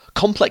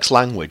Complex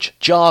language,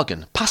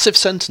 jargon, passive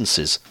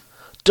sentences.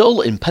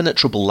 Dull,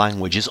 impenetrable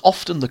language is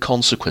often the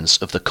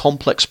consequence of the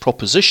complex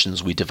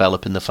propositions we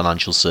develop in the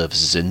financial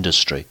services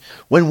industry.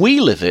 When we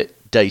live it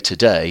day to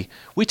day,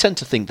 we tend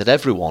to think that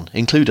everyone,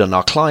 including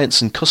our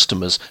clients and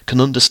customers,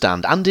 can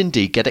understand and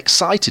indeed get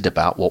excited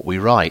about what we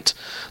write.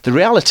 The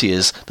reality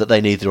is that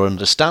they neither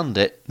understand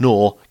it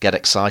nor get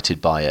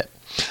excited by it.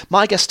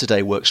 My guest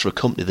today works for a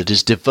company that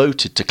is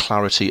devoted to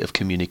clarity of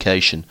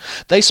communication.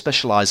 They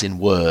specialise in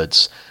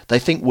words. They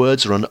think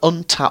words are an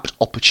untapped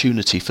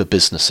opportunity for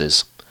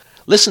businesses.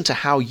 Listen to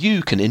how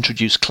you can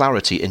introduce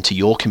clarity into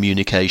your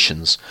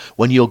communications.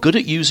 When you're good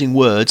at using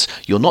words,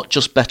 you're not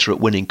just better at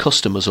winning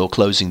customers or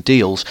closing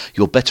deals,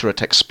 you're better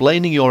at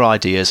explaining your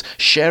ideas,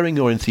 sharing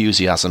your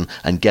enthusiasm,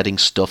 and getting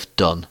stuff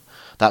done.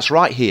 That's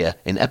right here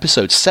in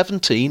episode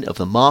 17 of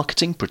the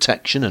Marketing,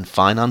 Protection and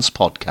Finance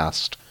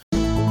podcast.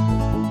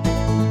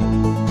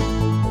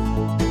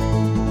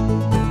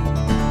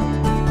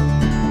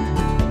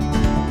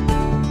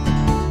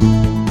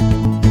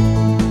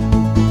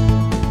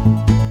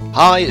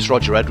 Hi, it's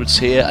Roger Edwards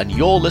here, and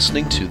you're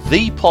listening to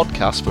the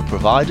podcast for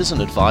providers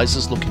and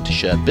advisors looking to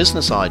share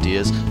business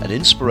ideas and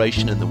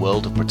inspiration in the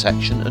world of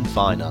protection and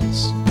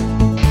finance.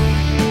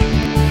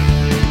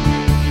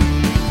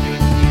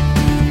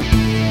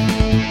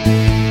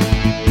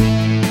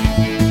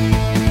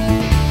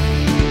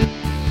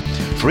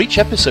 For each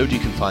episode, you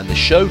can find the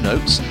show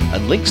notes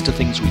and links to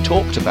things we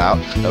talked about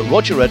at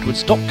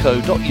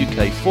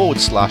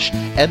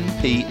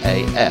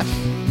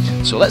rogeredwards.co.uk/MPAF.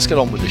 So let's get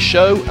on with the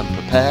show and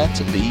prepare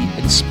to be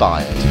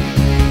inspired.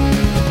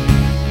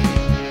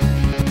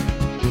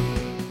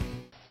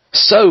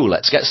 So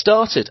let's get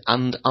started,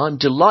 and I'm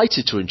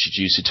delighted to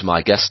introduce you to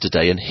my guest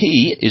today, and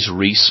he is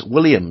Rhys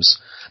Williams.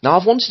 Now,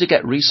 I've wanted to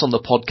get Rhys on the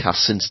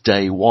podcast since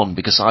day one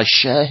because I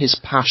share his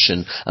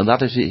passion, and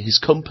that is his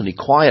company,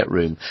 Quiet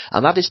Room,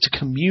 and that is to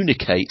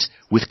communicate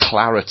with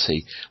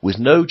clarity, with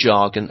no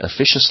jargon,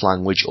 officious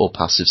language, or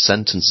passive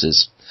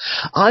sentences.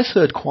 I've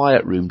heard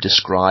Quiet Room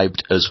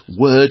described as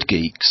word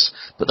geeks,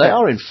 but they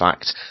are in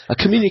fact a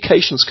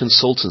communications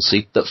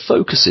consultancy that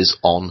focuses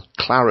on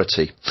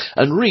clarity.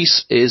 And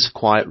Rhys is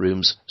Quiet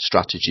Room's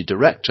strategy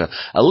director.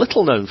 A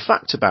little known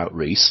fact about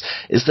Rhys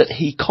is that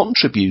he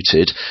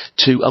contributed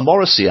to a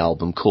Morrissey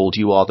album called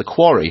You Are the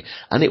Quarry,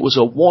 and it was a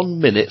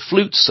 1-minute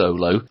flute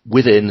solo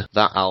within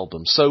that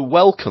album. So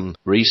welcome,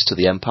 Rhys, to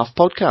the Empath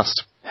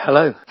podcast.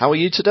 Hello. How are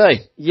you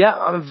today? Yeah,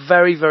 I'm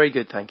very, very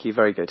good, thank you.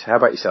 Very good. How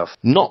about yourself?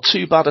 Not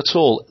too bad at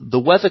all. The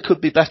weather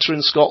could be better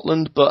in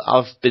Scotland, but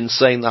I've been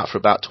saying that for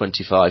about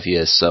 25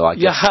 years, so I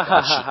guess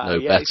I should know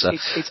better.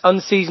 It's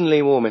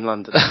unseasonably warm in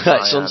London.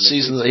 It's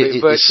unseasonably...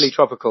 It's virtually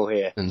tropical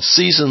here. And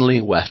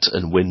seasonally wet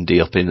and windy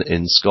up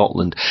in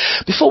Scotland.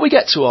 Before we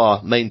get to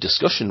our main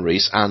discussion,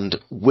 Rhys, and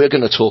we're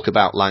going to talk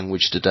about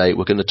language today,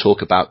 we're going to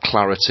talk about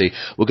clarity,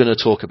 we're going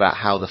to talk about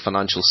how the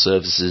financial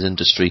services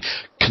industry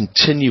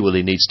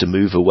continually needs to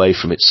move away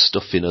from its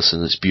stuffiness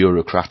and its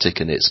bureaucratic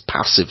and its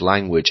passive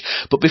language.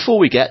 But before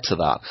we get to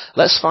that,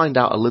 let's find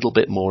out a little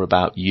bit more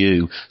about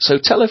you. So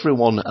tell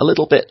everyone a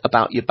little bit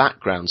about your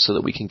background so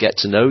that we can get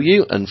to know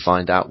you and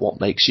find out what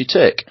makes you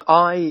tick.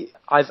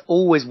 I've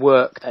always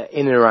worked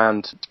in and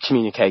around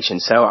communication.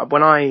 So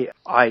when I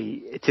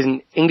did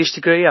an English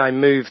degree, I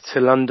moved to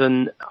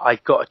London. I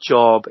got a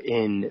job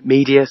in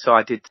media, so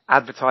I did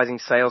advertising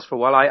sales for a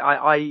while.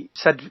 I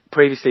said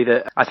previously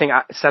that I think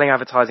selling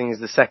advertising is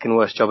the second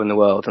worst job in the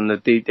world, and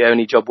the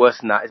only job worse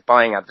than that is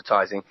buying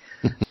advertising.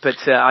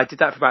 But I did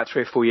that for about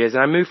 3 or 4 years,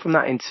 and I moved from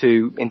that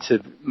into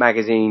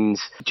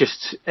magazines,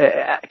 just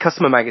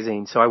customer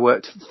magazines. So I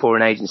worked for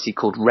an agency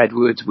called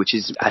Redwood, which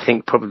is, I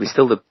think, probably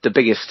still the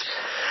biggest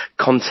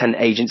content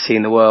agency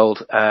in the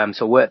world.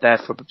 So I worked there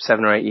for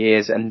 7 or 8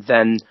 years, and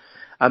then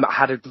I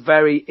had a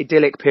very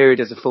idyllic period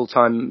as a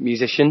full-time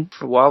musician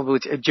for a while,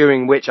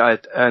 during which I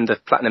earned a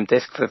platinum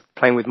disc for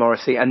playing with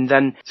Morrissey, and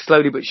then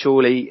slowly but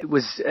surely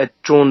was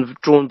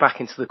drawn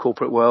back into the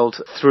corporate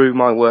world through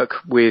my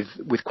work with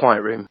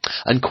Quiet Room.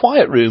 And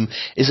Quiet Room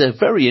is a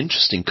very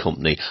interesting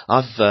company.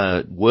 I've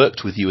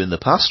worked with you in the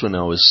past when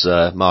I was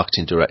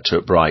marketing director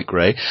at Bright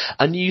Grey,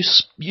 and you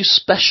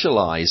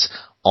specialise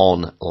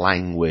on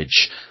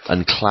language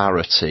and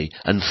clarity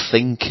and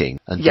thinking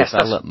and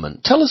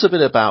development. Tell us a bit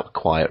about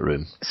Quiet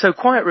Room. So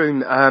Quiet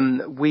Room,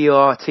 we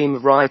are a team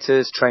of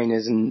writers,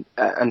 trainers and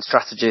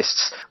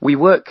strategists. We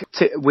work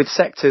with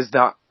sectors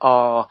that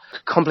are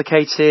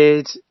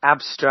complicated,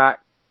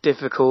 abstract,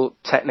 difficult,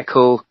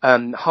 technical,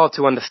 hard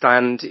to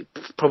understand,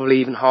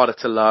 probably even harder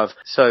to love.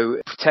 So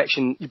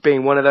protection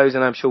being one of those,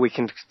 and I'm sure we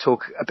can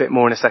talk a bit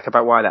more in a sec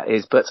about why that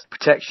is, but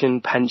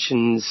protection,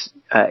 pensions,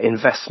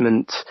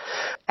 investment,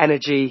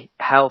 energy,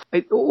 health,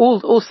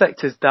 all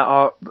sectors that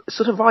are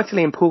sort of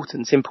vitally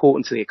important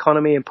to the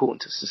economy,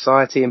 important to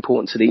society,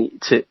 important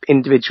to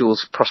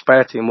individuals'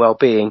 prosperity and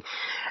well-being,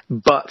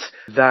 but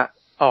that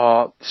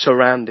are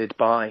surrounded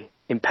by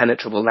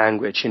impenetrable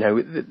language.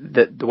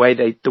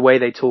 The way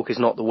they talk is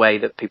not the way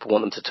that people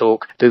want them to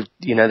talk.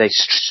 They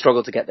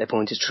struggle to get their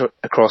point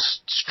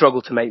across,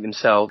 struggle to make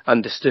themselves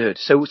understood.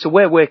 So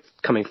where we're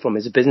coming from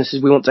as a business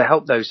is we want to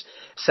help those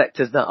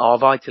sectors that are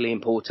vitally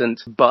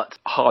important but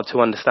hard to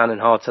understand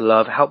and hard to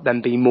love, help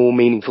them be more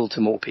meaningful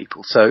to more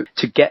people. So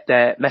to get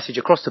their message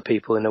across to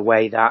people in a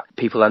way that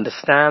people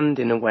understand,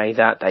 in a way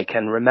that they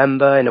can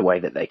remember, in a way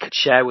that they could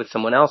share with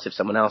someone else if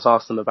someone else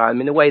asked them about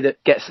them, in a way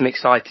that gets them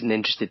excited and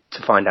interested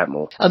to find out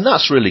more. And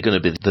that's really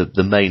going to be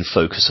the main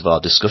focus of our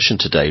discussion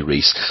today,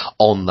 Rhys,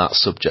 on that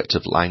subject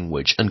of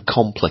language and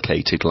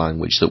complicated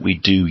language that we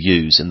do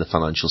use in the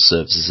financial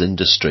services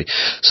industry.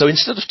 So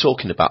instead of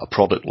talking about a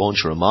product launch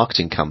or a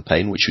marketing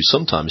campaign, which we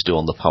sometimes do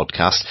on the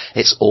podcast,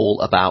 it's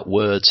all about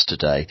words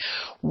today.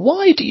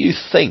 Why do you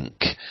think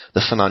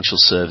the financial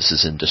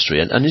services industry,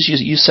 and as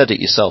you said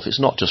it yourself, it's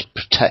not just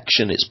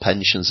protection, it's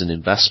pensions and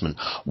investment.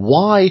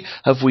 Why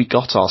have we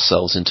got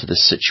ourselves into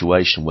this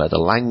situation where the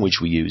language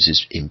we use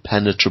is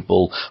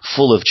impenetrable,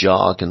 full of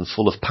jargon,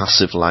 full of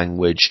passive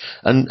language,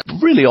 and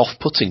really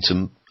off-putting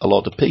to a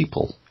lot of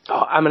people?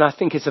 I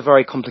think it's a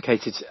very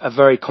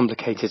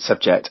complicated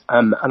subject.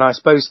 And I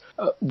suppose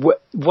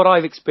what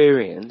I've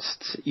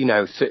experienced,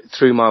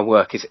 through my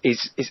work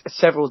is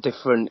several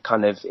different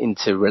kind of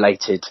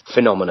interrelated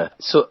phenomena.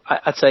 So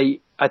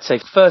I'd say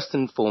first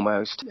and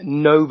foremost,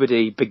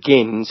 nobody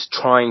begins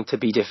trying to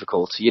be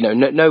difficult.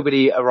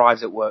 Nobody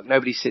arrives at work,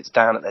 nobody sits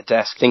down at their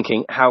desk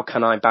thinking, how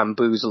can I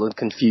bamboozle and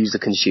confuse the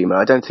consumer?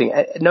 I don't think,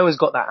 no one's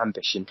got that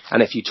ambition.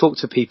 And if you talk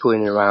to people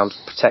in and around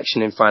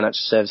protection in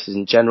financial services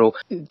in general,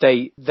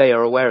 they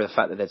are aware of the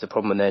fact that there's a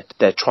problem and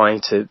they're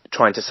trying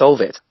to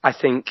solve it. I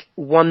think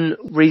one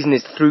reason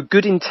is through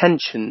good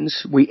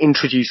intentions, we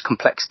introduce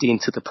complexity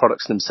into the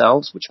products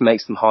themselves, which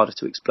makes them harder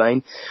to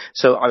explain.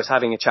 So I was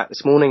having a chat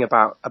this morning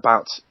about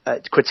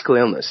critical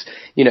illness.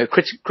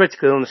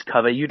 Critical illness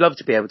cover, you'd love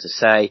to be able to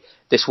say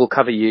this will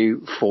cover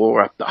you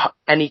for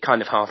any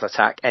kind of heart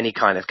attack, any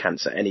kind of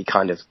cancer, any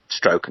kind of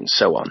stroke, and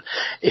so on.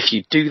 If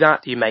you do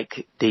that, you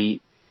make the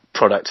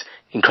product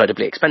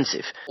incredibly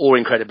expensive or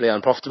incredibly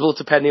unprofitable,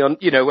 depending on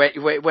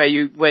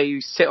where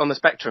you sit on the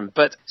spectrum.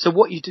 But so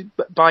what you do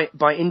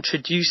by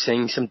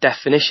introducing some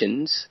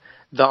definitions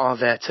that are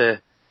there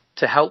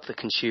to help the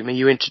consumer,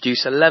 you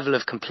introduce a level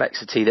of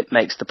complexity that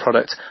makes the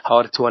product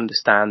harder to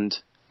understand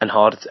and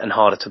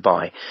harder to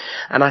buy.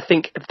 And I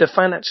think the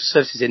financial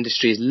services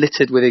industry is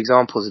littered with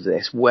examples of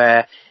this,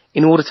 where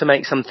in order to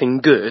make something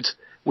good,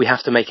 we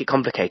have to make it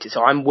complicated.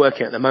 So I'm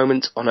working at the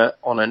moment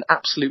on an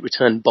absolute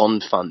return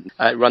bond fund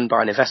run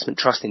by an investment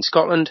trust in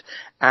Scotland,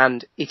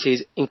 and it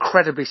is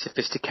incredibly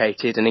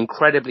sophisticated and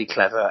incredibly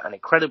clever and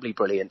incredibly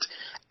brilliant,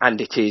 and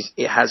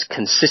it has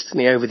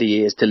consistently over the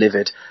years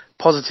delivered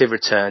positive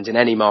returns in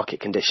any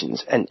market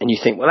conditions. And you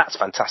think, well, that's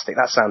fantastic.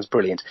 That sounds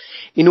brilliant.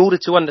 In order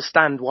to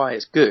understand why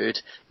it's good,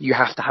 you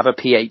have to have a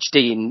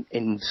PhD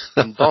in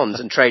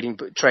bonds and trading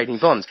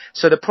bonds.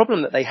 So the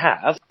problem that they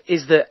have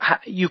is that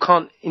you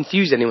can't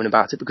enthuse anyone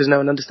about it because no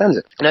one understands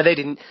it. Now, they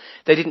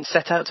didn't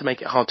set out to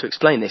make it hard to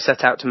explain. They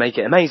set out to make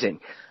it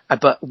amazing.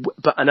 But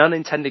an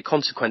unintended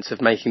consequence of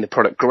making the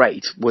product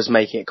great was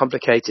making it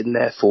complicated and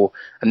therefore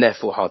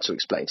hard to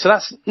explain. So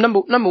that's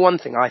number one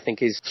thing, I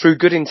think, is through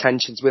good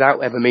intentions,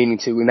 without ever meaning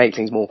to, we make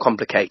things more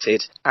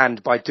complicated,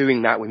 and by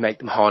doing that we make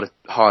them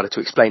harder to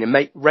explain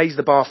and raise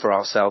the bar for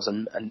ourselves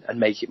and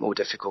make it more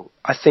difficult.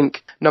 I think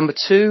number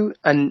two,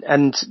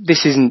 and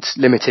this isn't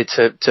limited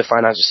to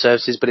financial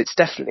services, but it's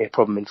definitely a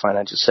problem in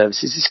financial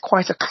services, is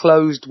quite a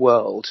closed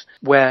world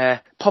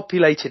where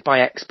populated by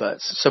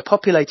experts, so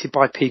populated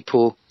by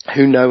people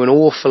who know an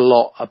awful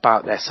lot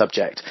about their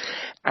subject.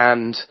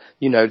 And,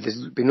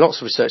 there's been lots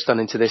of research done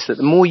into this, that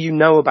the more you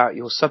know about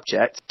your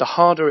subject, the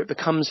harder it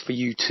becomes for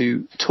you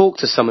to talk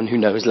to someone who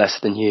knows less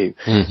than you.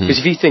 Mm-hmm. Because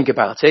if you think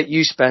about it,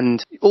 you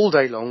spend all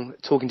day long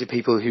talking to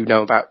people who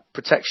know about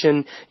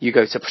protection, you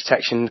go to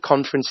protection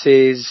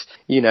conferences,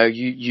 you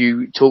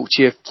talk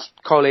to your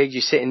colleagues,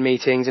 you sit in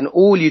meetings, and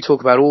all you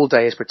talk about all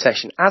day is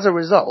protection. As a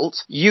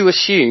result, you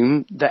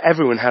assume that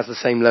everyone has the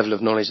same level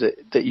of knowledge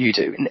that you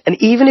do. And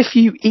even if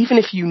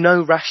you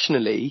know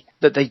rationally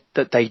that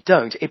they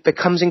don't, it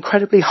becomes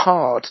incredibly hard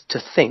to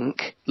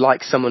think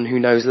like someone who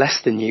knows less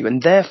than you,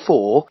 and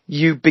therefore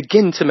you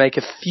begin to make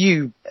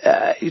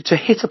to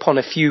hit upon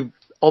a few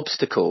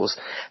obstacles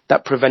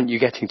that prevent you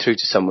getting through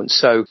to someone.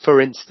 So, for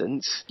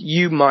instance,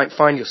 you might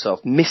find yourself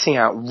missing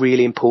out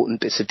really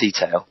important bits of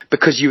detail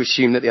because you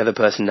assume that the other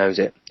person knows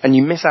it, and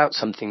you miss out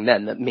something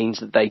then that means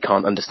that they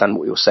can't understand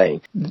what you're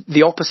saying.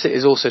 The opposite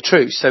is also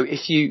true. So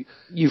if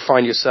you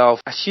find yourself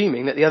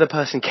assuming that the other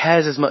person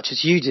cares as much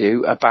as you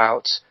do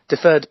about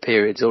deferred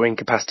periods or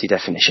incapacity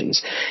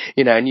definitions,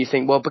 and you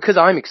think, well, because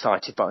I'm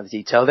excited by the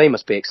detail, they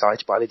must be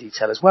excited by the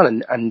detail as well.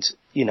 And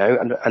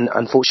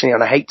unfortunately,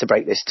 and I hate to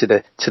break this to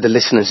the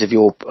listeners of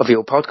your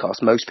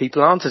podcast, most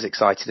people aren't as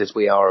excited as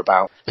we are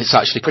about. It's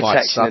actually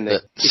quite sad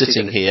that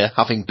sitting here,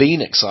 having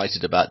been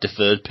excited about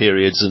deferred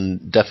periods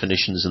and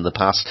definitions in the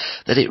past,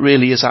 that it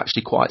really is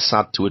actually quite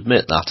sad to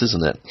admit that,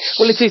 isn't it?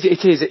 Well, it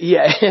is,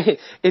 yeah,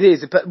 it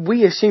is. But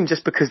we assume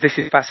just because this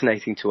is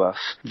fascinating to us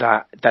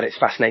that it's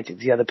fascinating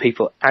to the other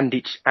people, and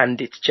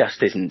it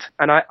just isn't.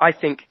 And I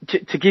think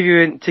to give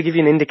you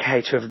an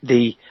indicator of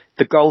the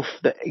gulf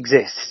that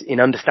exists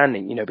in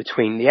understanding,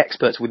 between the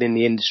experts within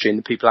the industry and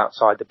the people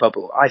outside the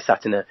bubble. I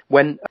sat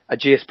when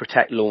Ageas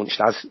Protect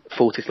launched as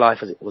Fortis Life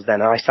as it was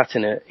then, I sat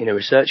in a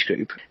research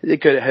group. I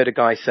heard a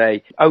guy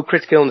say, "Oh,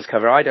 critical illness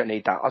cover, I don't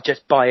need that. I'll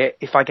just buy it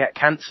if I get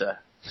cancer."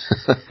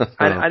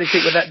 and I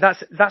think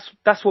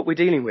that's what we're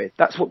dealing with.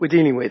 That's what we're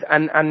dealing with.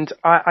 And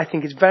I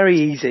think it's very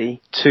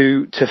easy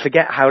to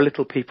forget how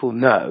little people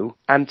know,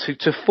 and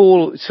to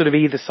fall sort of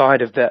either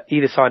side of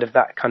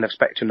that kind of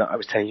spectrum that I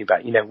was telling you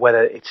about.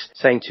 Whether it's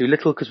saying too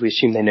little because we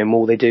assume they know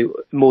more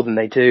than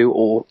they do,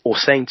 or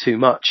saying too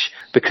much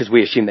because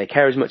we assume they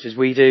care as much as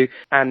we do.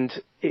 And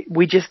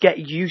we just get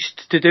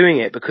used to doing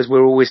it because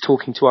we're always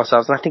talking to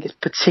ourselves. And I think it's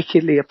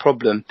particularly a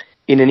problem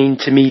in an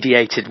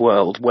intermediated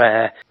world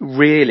where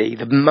really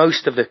the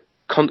most of the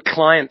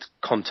client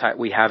contact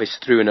we have is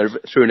through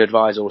an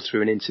advisor or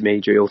through an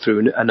intermediary or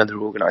through another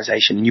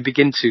organisation, and you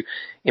begin to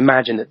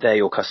imagine that they're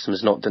your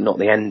customers, not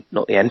the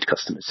end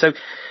customers.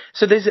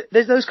 So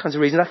there's those kinds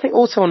of reasons. I think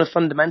also on a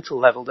fundamental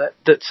level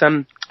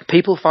that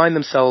people find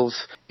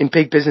themselves in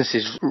big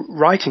businesses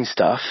writing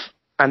stuff,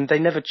 and they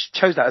never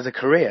chose that as a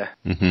career.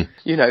 Mm-hmm.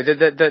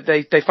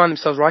 They find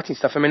themselves writing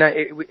stuff. I mean,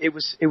 it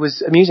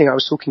was amusing. I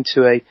was talking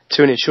to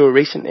an insurer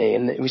recently,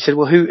 and we said,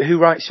 "Well, who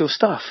writes your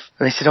stuff?"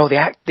 And they said, "Oh,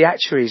 the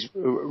actuaries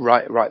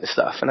write the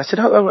stuff." And I said,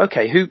 "Oh,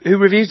 okay. Who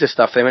reviews the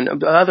stuff?" They went,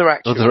 "Other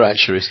actuaries." Other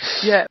actuaries.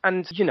 Yeah,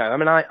 and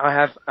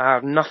I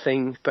have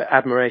nothing but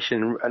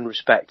admiration and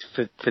respect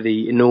for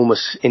the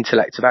enormous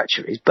intellect of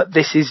actuaries, but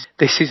this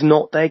is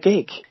not their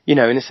gig. In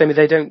the same way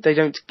they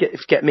don't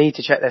get me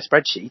to check their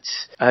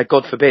spreadsheets.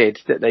 God forbid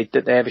that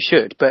they ever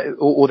should, but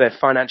or their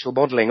financial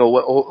modelling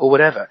or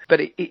whatever.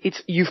 But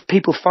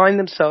people find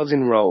themselves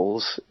in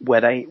roles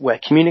where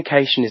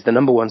communication is the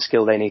number one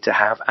skill they need to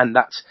have, and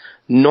that's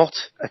not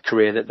a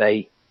career that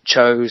they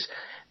chose.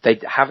 They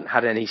haven't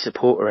had any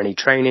support or any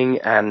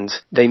training, and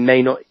they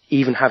may not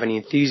even have any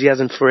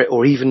enthusiasm for it,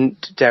 or even,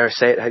 dare I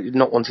say it,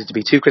 not wanting to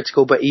be too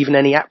critical, but even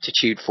any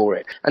aptitude for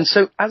it. And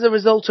so as a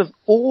result of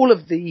all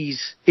of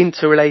these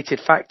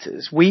interrelated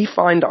factors, we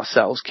find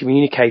ourselves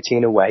communicating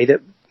in a way that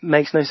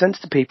makes no sense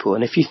to people.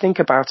 And if you think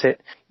about it,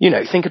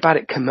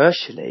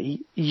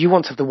 commercially, you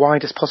want to have the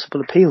widest possible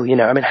appeal.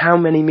 I mean, how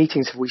many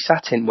meetings have we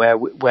sat in where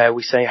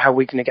we say, how are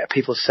we going to get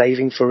people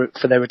saving for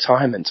their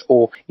retirement?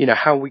 Or,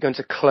 how are we going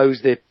to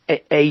close the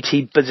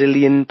 80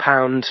 bazillion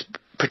pound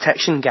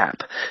protection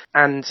gap?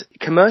 And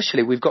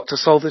commercially, we've got to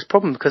solve this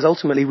problem, because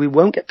ultimately we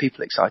won't get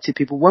people excited.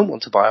 People won't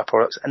want to buy our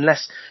products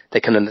unless they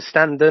can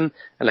understand them,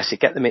 unless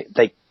it gets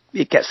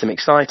them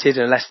excited,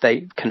 unless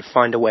they can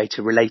find a way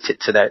to relate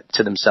it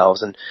to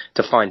themselves and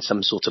to find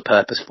some sort of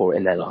purpose for it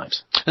in their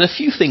lives. And a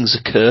few things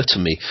occur to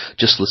me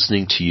just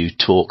listening to you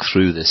talk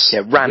through this.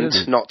 Yeah, rant,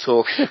 not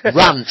talk.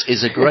 Rant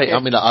is a great,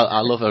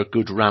 I love a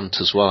good rant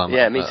as well. Me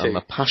too. I'm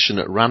a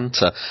passionate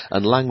ranter,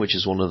 and language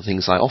is one of the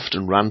things I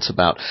often rant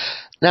about.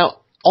 Now,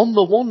 on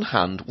the one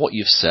hand, what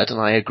you've said, and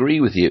I agree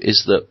with you,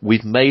 is that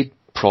we've made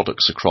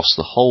products across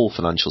the whole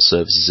financial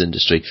services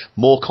industry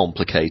more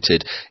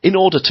complicated in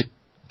order to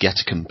get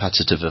a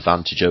competitive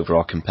advantage over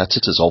our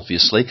competitors,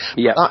 obviously.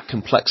 Yep. That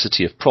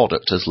complexity of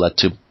product has led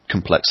to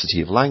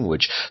complexity of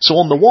language. So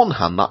on the one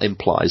hand, that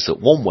implies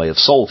that one way of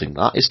solving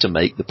that is to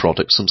make the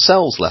products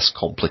themselves less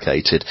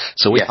complicated,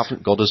 so we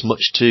haven't got as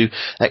much to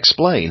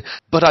explain.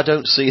 But I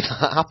don't see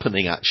that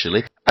happening,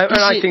 actually. And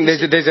I think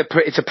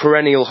it's a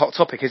perennial hot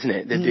topic, isn't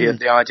it?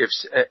 The idea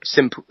of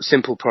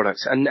simple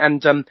products, and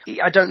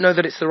I don't know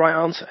that it's the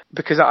right answer,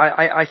 because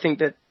I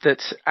think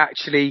that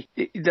actually,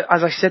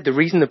 as I said, the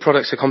reason the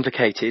products are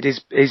complicated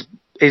is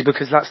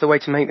because that's the way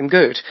to make them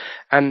good.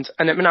 And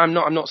I mean, I'm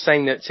not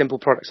saying that simple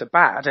products are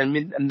bad,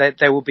 and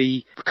there will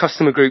be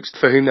customer groups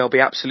for whom they'll be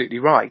absolutely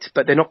right,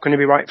 but they're not going to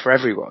be right for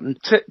everyone.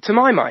 To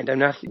my mind, I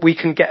mean, we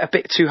can get a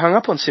bit too hung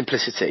up on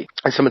simplicity.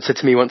 And someone said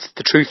to me once,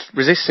 the truth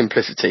resists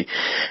simplicity.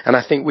 And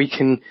I think we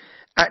can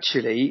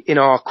actually, in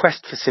our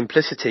quest for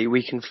simplicity,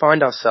 we can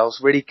find ourselves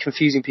really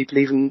confusing people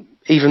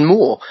even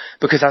more,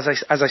 because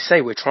as I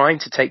say, we're trying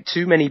to take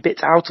too many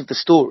bits out of the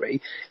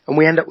story, and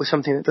we end up with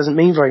something that doesn't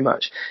mean very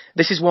much.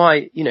 This is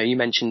why, you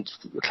mentioned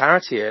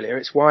clarity earlier.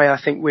 It's why I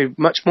think we're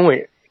much more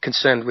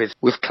concerned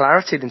with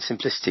clarity than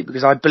simplicity,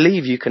 because I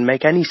believe you can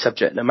make any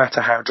subject, no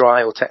matter how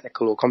dry or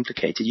technical or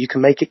complicated, you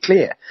can make it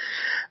clear,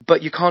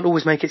 but you can't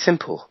always make it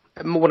simple.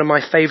 One of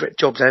my favourite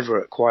jobs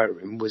ever at Quiet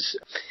Room was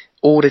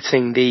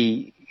auditing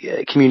the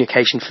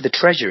communication for the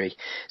Treasury.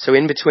 So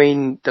in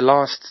between the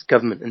last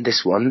government and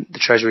this one, the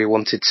Treasury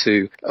wanted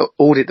to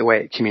audit the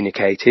way it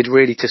communicated,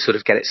 really to sort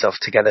of get itself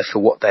together for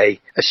what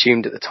they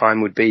assumed at the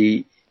time would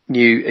be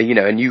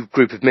a new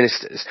group of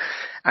ministers.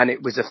 And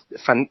it was a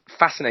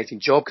fascinating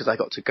job because I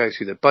got to go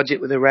through the budget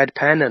with a red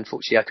pen.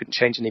 Unfortunately, I couldn't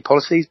change any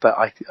policies, but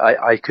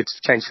I could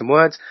change some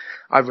words.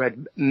 I've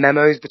read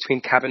memos between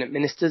cabinet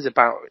ministers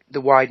about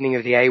the widening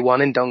of the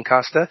A1 in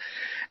Doncaster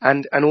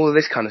and all of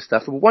this kind of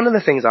stuff. One of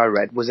the things I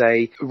read was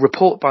a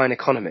report by an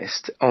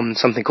economist on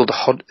something called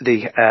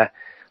the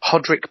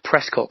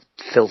Hodrick-Prescott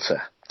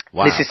filter.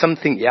 Wow. This is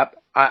something, yep.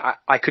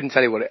 I couldn't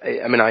tell you what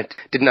I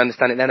didn't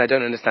understand it then. I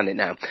don't understand it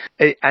now.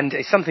 And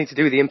it's something to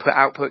do with the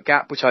input-output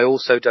gap, which I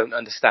also don't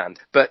understand.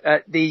 But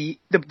the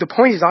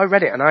point is I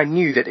read it and I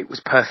knew that it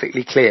was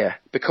perfectly clear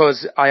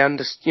because I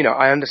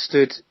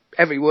understood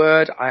every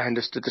word. I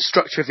understood the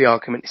structure of the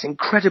argument. It's an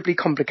incredibly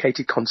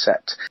complicated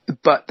concept.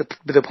 But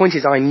the point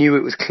is I knew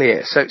it was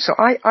clear. So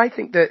I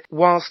think that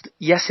whilst,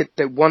 yes,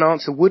 the one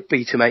answer would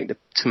be to make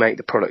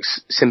the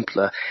products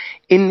simpler,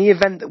 in the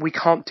event that we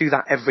can't do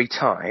that every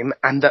time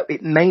and that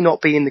it may not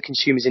be in the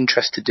consumer's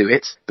interest to do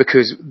it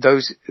because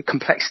those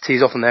complexity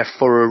is often there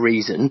for a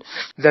reason,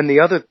 then the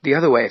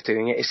other way of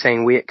doing it is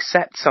saying we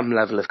accept some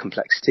level of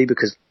complexity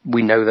because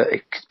we know that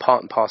it's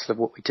part and parcel of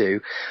what we do.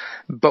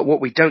 But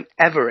what we don't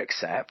ever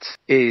accept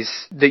is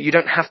that you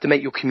don't have to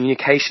make your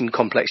communication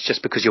complex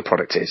just because your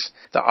product is.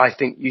 That I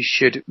think you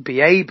should be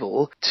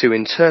able to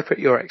interpret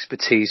your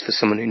expertise for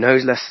someone who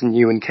knows less than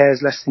you and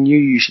cares less than you.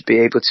 You should be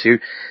able to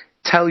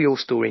tell your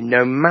story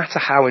no matter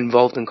how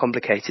involved and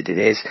complicated it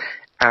is,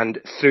 and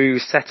through a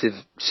set of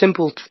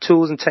simple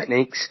tools and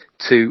techniques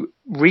to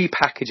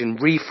repackage and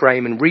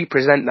reframe and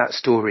represent that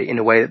story in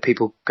a way that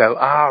people go,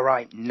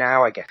 right,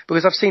 now I get it.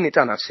 Because I've seen it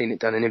done. I've seen it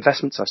done in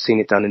investments. I've seen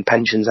it done in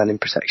pensions and in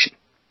protection.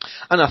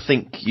 And I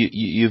think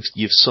you've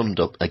summed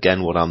up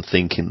again what I'm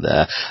thinking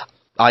there.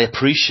 I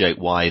appreciate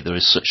why there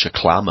is such a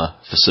clamour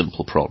for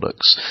simple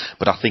products,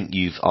 but I think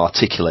you've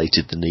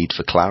articulated the need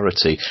for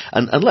clarity.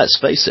 And let's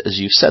face it, as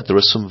you've said, there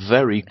are some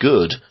very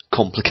good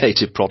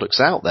complicated products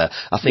out there.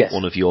 I think Yes.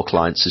 One of your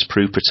clients is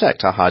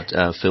PruProtect. I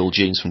had Phil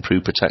Jeans from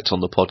PruProtect on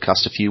the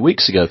podcast a few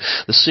weeks ago.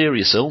 The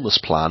Serious Illness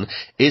Plan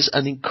is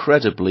an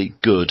incredibly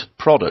good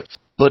product.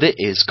 But it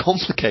is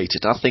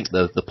complicated. I think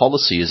the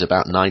policy is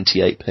about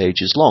 98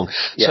 pages long.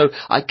 Yeah. So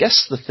I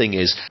guess the thing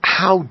is,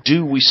 how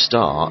do we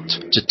start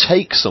to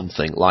take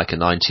something like a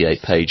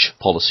 98-page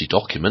policy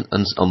document,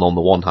 and on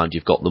the one hand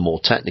you've got the more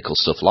technical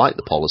stuff like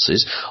the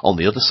policies, on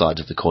the other side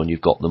of the coin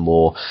you've got the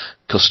more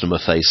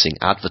customer-facing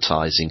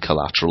advertising,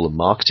 collateral and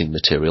marketing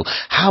material.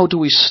 How do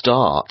we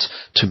start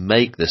to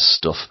make this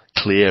stuff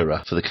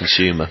clearer for the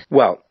consumer?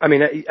 Well, I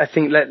mean, I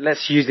think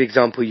let's use the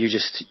example you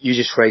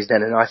just raised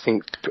then, and I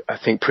think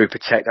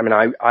PruProtect. I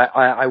mean,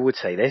 I would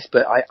say this,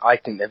 but I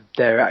think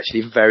they're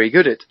actually very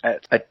good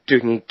at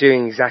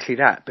doing exactly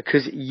that.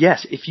 Because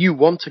yes, if you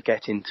want to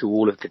get into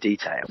all of the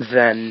detail,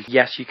 then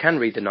yes, you can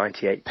read the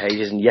 98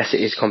 pages, and yes, it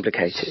is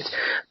complicated.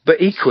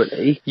 But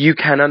equally, you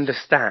can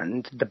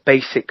understand the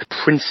basic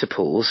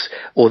principles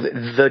or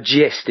the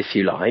gist, if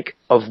you like,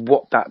 of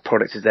what that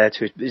product is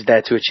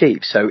there to achieve.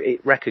 So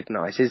it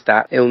recognises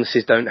that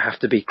illnesses don't have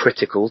to be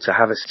critical to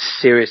have a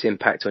serious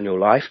impact on your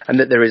life, and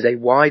that there is a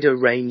wider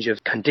range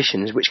of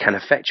conditions which can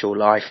affect your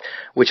life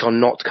which are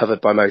not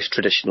covered by most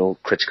traditional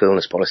critical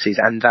illness policies,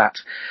 and that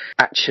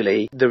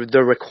actually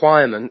the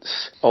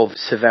requirements of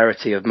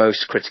severity of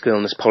most critical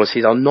illness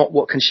policies are not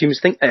what consumers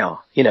think they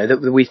are. You know,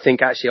 that we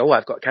think actually,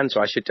 I've got cancer,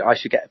 I should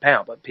get a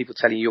payout, but people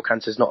telling you your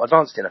cancer's not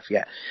advanced enough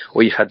yet,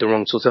 or you've had the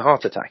wrong sort of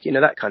heart attack, you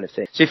know, that kind of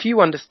thing. So if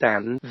you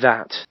understand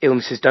that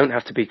illnesses don't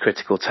have to be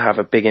critical to have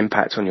a big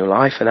impact on your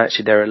life, and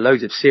actually there are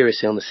loads of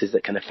serious illnesses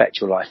that can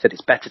affect your life, that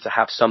it's better to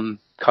have some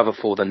cover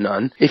for than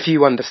none. If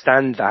you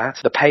understand that,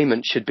 the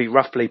payment should be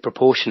roughly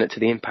proportionate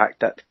to the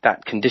impact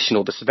that condition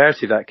or the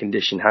severity of that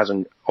condition has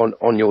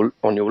on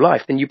your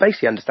life, then you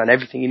basically understand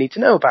everything you need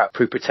to know about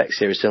PruProtect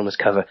serious illness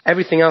cover.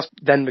 Everything else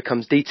then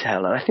becomes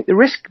detail. And I think the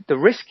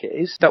risk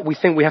is that we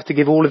think we have to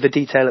give all of the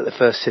detail at the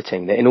first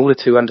sitting, that in order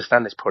to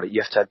understand this product,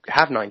 you have to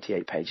have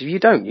 98 pages. If you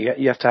don't,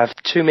 you have to have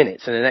 2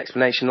 minutes and an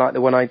explanation like the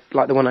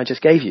one I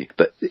just gave you.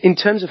 But in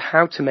terms of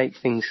how to make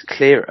things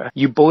clearer,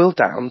 you boil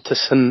down to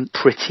some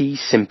pretty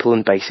simple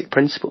and basic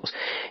principles.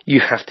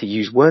 You have to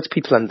use words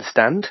people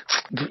understand,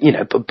 you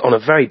know, but on a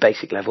very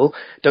basic level.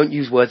 Don't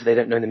use words they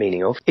don't know the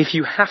meaning of. If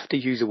you have to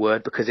use a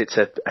word because it's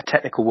a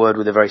technical word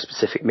with a very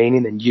specific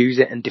meaning, then use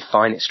it and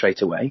define it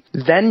straight away.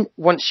 Then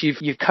once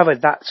you've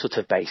covered that sort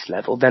of base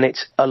level, then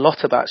it's a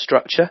lot about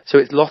structure. So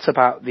it's a lot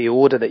about the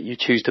order that you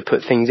choose to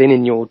put things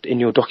in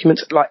your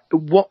documents. Like,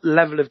 what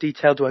level of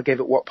detail do I give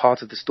at what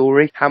part of the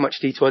story? How much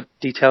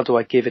detail do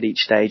I give at each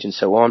stage, and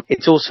so on.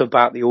 It's also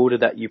about the order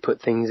that you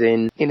put things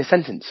in a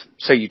sentence.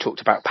 So you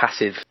talked about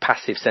passive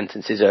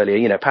sentences earlier.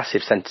 You know,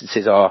 passive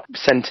sentences are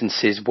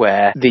sentences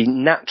where the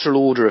natural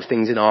order of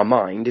things in our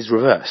mind is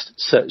reversed.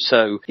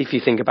 So if you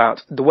think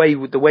about the way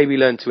we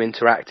learn to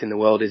interact in the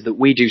world is that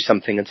we do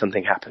something and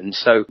something happens.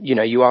 So, you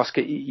know, you ask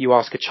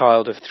a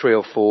child of 3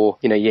 or 4,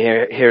 you know, you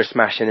hear a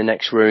smash in the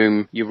next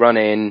room, you run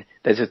in,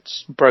 there's a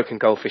broken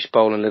goldfish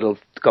bowl and a little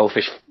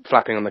goldfish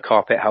flapping on the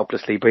carpet,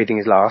 helplessly breathing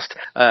his last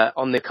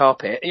on the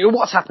carpet. You know,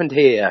 what's happened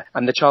here?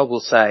 And the child will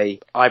say,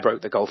 I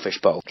broke the goldfish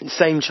bowl. The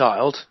same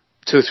child,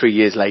 2 or 3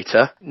 years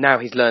later, now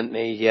he's learnt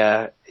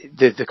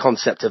the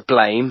concept of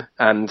blame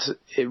and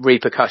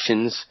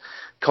repercussions,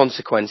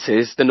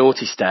 consequences, the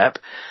naughty step,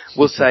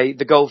 will say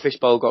the goldfish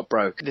bowl got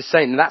broke. The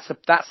same. That's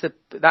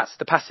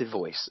the passive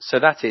voice. So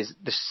that is,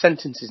 the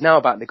sentence is now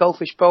about the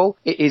goldfish bowl.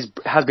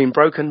 Has been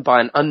broken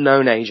by an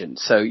unknown agent.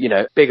 So, you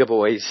know, bigger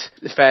boys,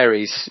 the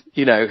fairies,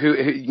 you know,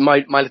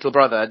 my little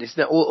brother,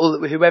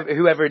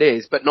 whoever it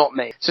is, but not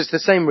me. So it's the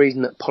same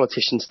reason that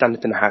politicians stand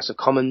up in the House of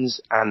Commons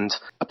and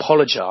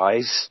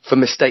apologise for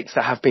mistakes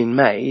that have been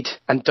made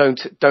and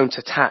don't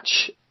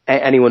attach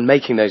anyone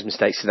making those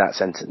mistakes to that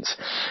sentence.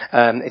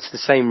 It's the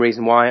same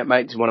reason why it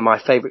makes one of my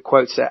favourite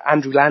quotes.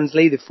 Andrew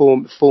Lansley,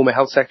 the former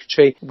health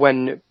secretary,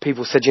 when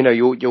people said, you know,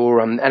 your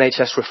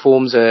NHS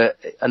reforms are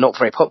not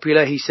very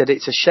popular, he said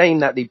it's a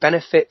shame that the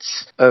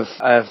benefits of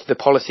the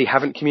policy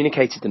haven't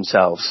communicated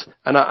themselves.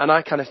 And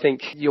I kind of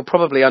think you're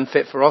probably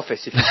unfit for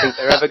office if you think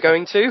they're ever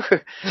going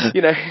to.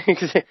 You know,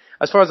 because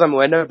as far as I'm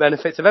aware, no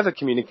benefits have ever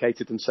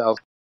communicated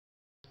themselves.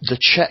 The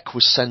cheque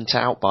was sent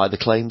out by the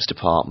claims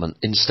department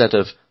instead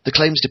of the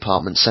claims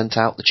department sent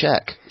out the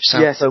cheque. Which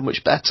sounds so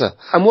much better.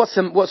 And what's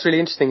really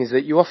interesting is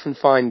that you often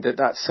find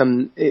that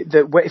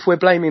if we're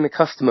blaming the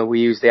customer, we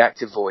use the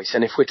active voice,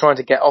 and if we're trying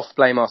to get off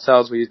blame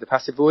ourselves, we use the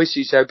passive voice.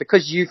 So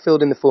because you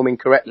filled in the form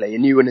incorrectly, a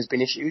new one has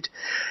been issued,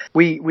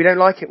 we don't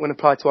like it when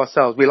applied to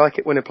ourselves. We like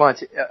it when applied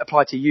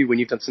to you when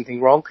you've done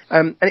something wrong.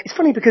 And it's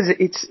funny because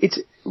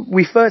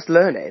we first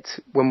learn it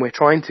when we're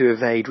trying to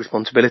evade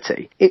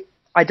responsibility.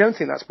 I don't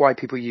think that's why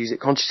people use it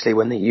consciously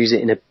when they use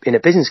it in a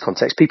business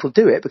context. People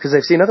do it because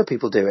they've seen other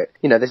people do it.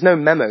 You know, there's no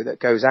memo that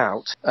goes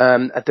out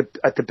at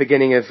the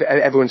beginning of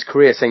everyone's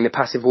career saying the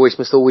passive voice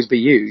must always be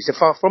used.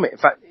 Far from it.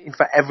 In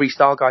fact, every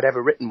style guide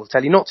ever written will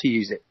tell you not to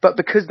use it. But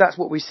because that's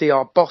what we see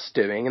our boss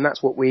doing, and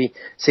that's what we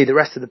see the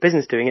rest of the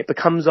business doing, it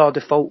becomes our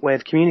default way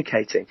of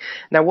communicating.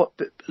 Now, what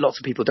lots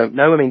of people don't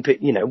know, I mean,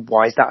 but, you know,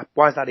 why is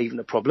that even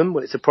a problem?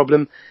 Well, it's a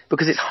problem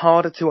because it's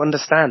harder to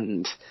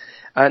understand.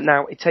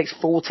 Now, it takes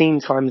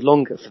 14 times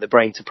longer for the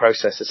brain to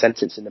process a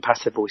sentence in the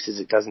passive voice as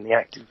it does in the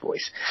active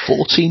voice.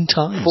 14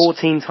 times?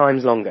 14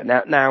 times longer.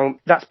 Now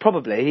that's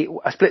probably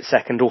a split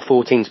second or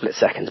 14 split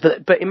seconds.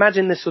 But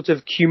imagine the sort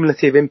of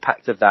cumulative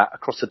impact of that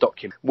across a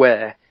document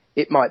where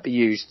it might be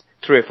used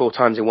 3 or 4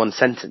 times in one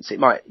sentence. It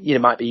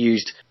might be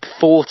used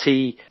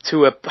 40 to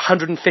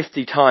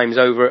 150 times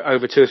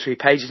over 2 or 3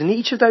 pages, and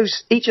each of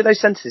those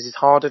sentences is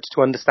harder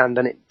to understand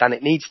than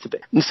it needs to be.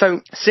 And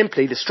so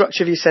simply the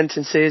structure of your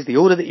sentences, the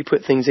order that you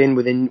put things in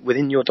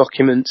within your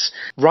documents,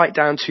 right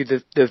down to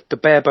the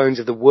bare bones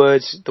of the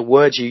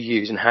words you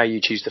use and how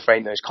you choose to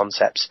frame those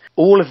concepts.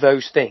 All of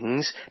those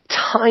things,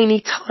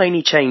 tiny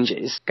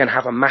changes, can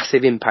have a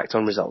massive impact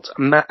on results.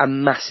 A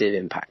massive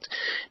impact.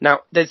 Now,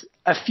 there's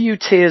a few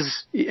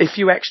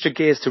extra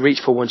gears to reach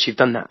for once you've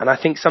done that. And I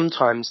think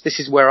sometimes this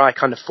is where I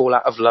kind of fall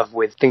out of love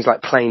with things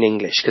like plain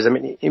English. Because, I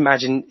mean,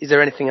 imagine, is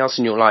there anything else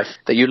in your life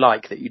that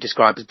you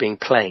describe as being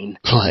plain?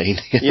 Plain,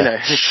 yeah. You know,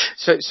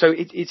 so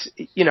it's,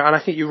 you know, and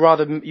I think you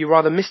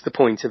rather miss the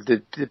point of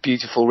the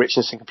beautiful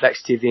richness and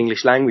complexity of the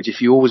English language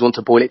if you always want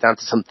to boil it down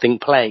to something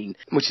plain.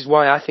 Which is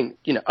why I think,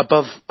 you know,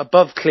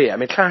 above clear. I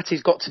mean,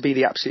 clarity's got to be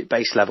the absolute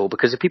base level,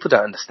 because if people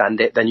don't understand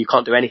it, then you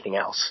can't do anything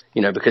else.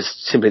 You know, because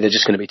simply they're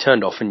just going to be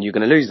turned off and you're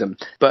going to lose them.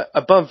 But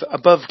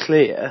above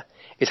clear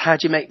is, how do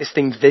you make this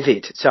thing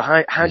vivid? So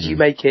how do you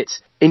make it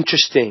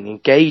interesting,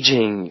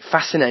 engaging,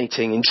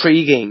 fascinating,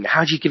 intriguing?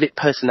 How do you give it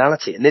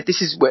personality? And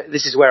this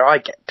is where I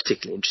get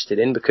particularly interested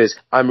in, because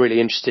I'm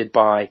really interested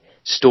by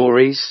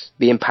stories,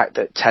 the impact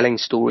that telling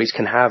stories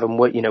can have, and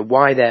what, you know,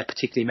 why they're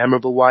particularly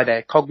memorable, why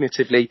they're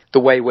cognitively the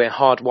way we're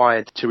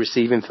hardwired to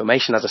receive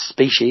information as a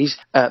species.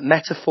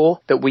 Metaphor,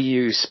 that we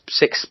use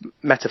 6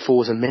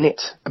 metaphors a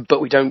minute, but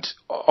we don't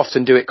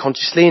often do it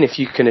consciously. And if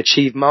you can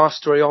achieve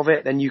mastery of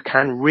it, then you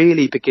can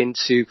really begin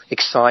to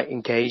excite,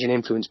 engage, and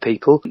influence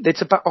people.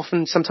 It's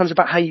sometimes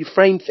about how you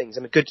frame things.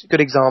 And a good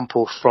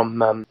example from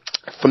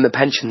the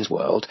pensions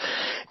world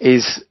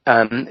is,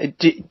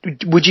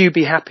 would you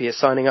be happier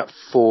signing up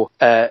for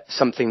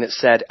something that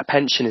said a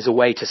pension is a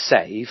way to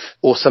save,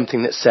 or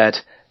something that said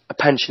a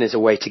pension is a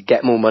way to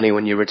get more money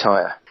when you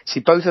retire?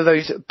 See, both of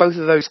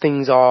those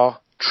things are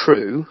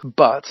true,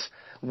 but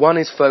one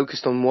is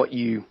focused on what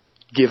you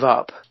give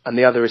up and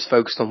the other is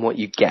focused on what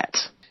you get.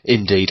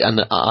 Indeed,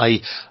 and I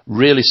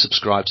really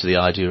subscribe to the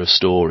idea of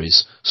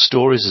stories.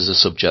 Stories is a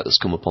subject that's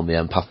come up on the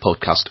Empath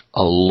podcast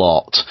a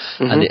lot,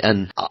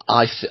 and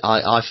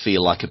I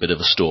feel like a bit of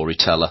a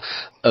storyteller.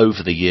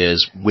 Over the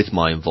years, with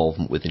my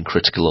involvement within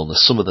critical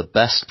illness, some of the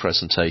best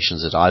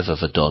presentations that I've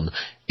ever done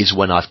is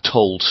when I've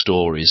told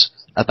stories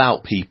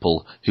about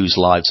people whose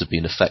lives have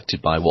been affected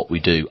by what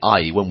we do,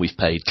 i.e. when we've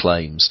paid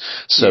claims.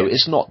 So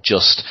It's not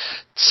just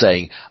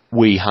saying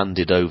we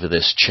handed over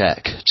this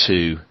cheque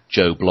to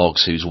Joe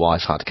Bloggs whose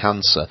wife had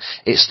cancer.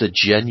 It's the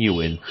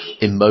genuine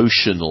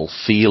emotional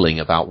feeling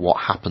about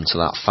what happened to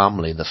that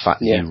family and the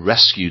fact that you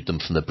rescued them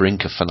from the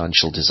brink of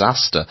financial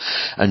disaster.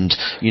 And,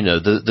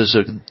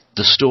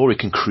 the story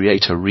can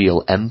create a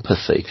real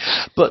empathy.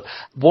 But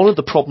one of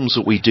the problems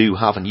that we do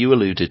have, and you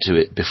alluded to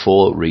it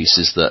before, Rhys,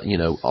 is that,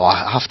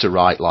 I have to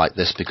write like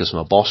this because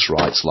my boss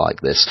writes like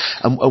this.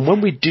 And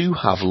when we do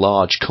have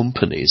large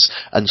companies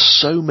and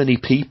so many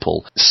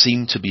people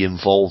seem to be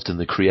involved in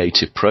the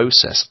creative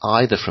process,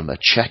 either from a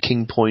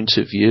checking point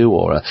of view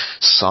or a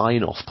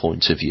sign-off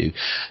point of view,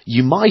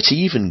 you might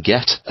even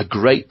get a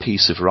great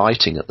piece of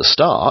writing at the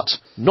start,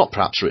 not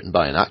perhaps written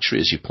by an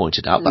actuary, as you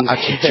pointed out, but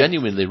actually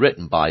genuinely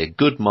written by a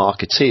good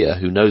marketeer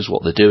who knows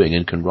what they're doing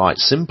and can write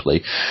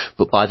simply.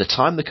 But by the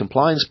time the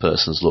compliance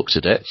person's looked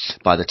at it,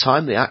 by the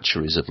time the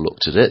actuaries have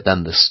looked at it,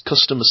 then the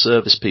customer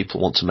service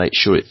people want to make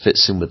sure it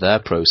fits in with their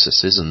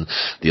processes, and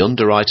the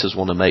underwriters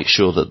want to make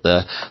sure that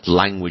their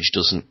language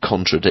doesn't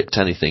contradict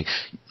anything.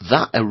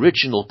 That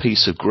original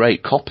piece of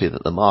great copy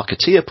that the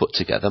marketeer put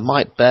together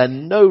might bear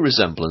no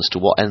resemblance to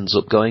what ends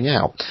up going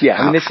out.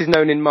 Yeah, and this is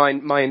known in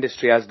my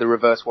industry as the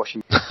reverse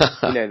washing.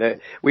 That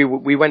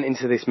we went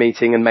into this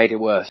meeting and made it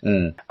worse.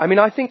 I mean,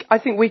 I think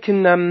we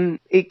can.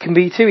 It can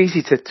be too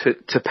easy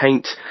to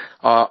paint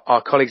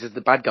our colleagues as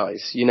the bad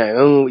guys.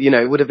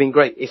 It would have been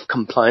great if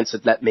compliance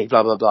had let me,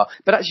 blah blah blah.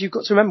 But actually, you've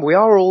got to remember, we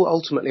are all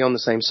ultimately on the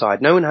same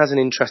side. No one has an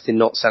interest in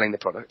not selling the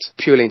product.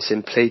 Purely and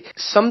simply,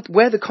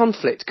 where the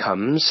conflict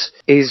comes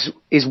is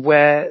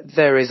where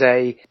there is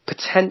a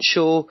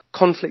potential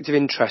conflict of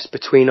interest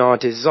between our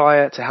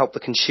desire to help the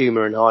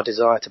consumer and our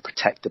desire to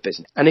protect the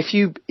business. And if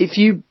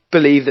you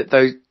believe that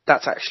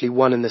that's actually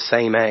one and the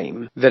same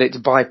aim, that it's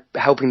by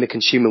helping the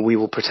consumer we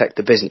will protect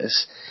the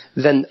business,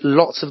 then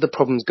lots of the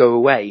problems go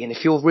away. And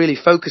if you're really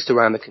focused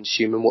around the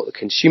consumer and what the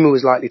consumer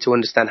was likely to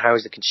understand, how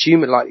is the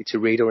consumer likely to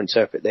read or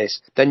interpret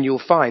this, then you'll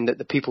find that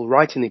the people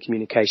writing the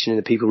communication and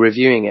the people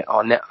reviewing it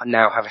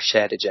now have a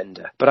shared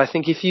agenda. But I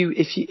think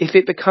if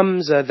it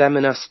becomes a them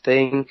and us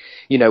thing,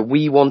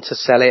 we want to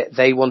sell it,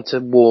 they want to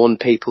warn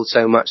people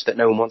so much that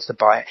no one wants to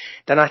buy it,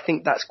 then I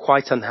think that's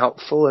quite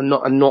unhelpful and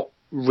not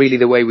really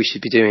the way we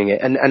should be doing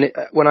it. And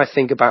when I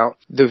think about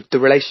the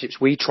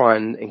relationships we try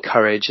and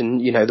encourage, and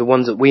the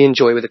ones that we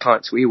enjoy with the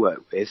clients we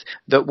work with,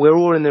 that we're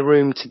all in the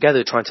room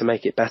together trying to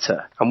make it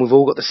better, and we've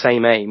all got the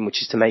same aim,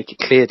 which is to make it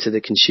clear to the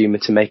consumer,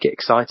 to make it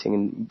exciting,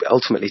 and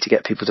ultimately to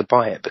get people to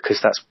buy it,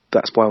 because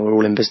that's why we're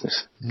all in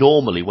business.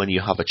 Normally, when you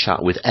have a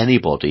chat with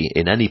anybody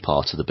in any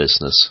part of the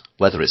business,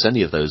 whether it's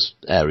any of those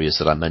areas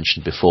that I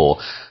mentioned before,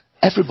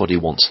 everybody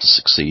wants to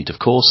succeed. Of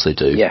course they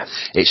do. Yeah.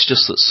 It's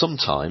just that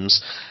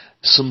sometimes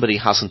somebody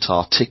hasn't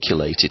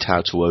articulated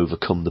how to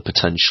overcome the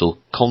potential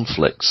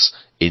conflicts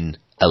in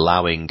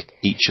allowing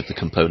each of the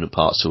component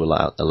parts to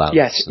allow.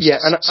 Yes, yeah,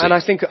 and I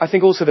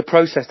think also the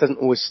process doesn't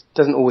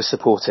always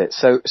support it.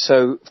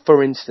 So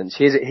for instance,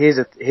 here's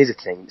a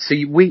thing. So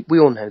we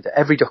all know that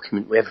every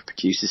document we ever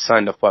produce is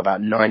signed off by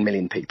about 9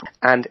 million people.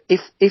 And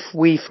if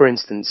we, for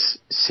instance,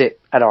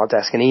 sit at our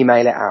desk and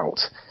email it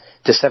out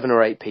to 7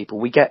 or 8 people,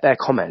 we get their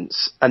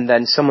comments, and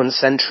then someone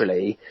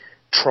centrally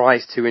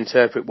tries to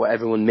interpret what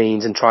everyone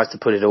means and tries to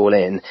put it all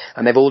in,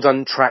 and they've all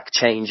done track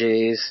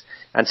changes,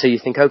 and so you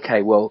think,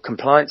 okay, well,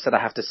 compliance said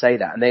I have to say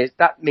that, and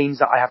that means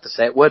that I have to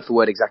say it word for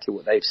word exactly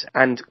what they've said.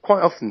 And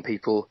quite often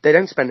people, they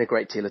don't spend a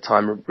great deal of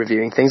time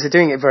reviewing things. They're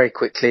doing it very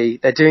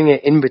quickly. They're doing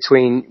it in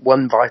between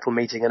one vital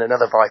meeting and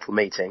another vital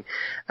meeting,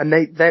 and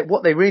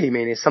what they really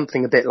mean is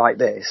something a bit like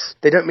this.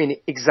 They don't mean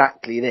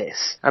exactly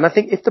this. And I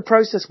think if the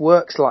process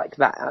works like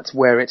that,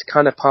 where it's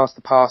kind of past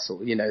the parcel,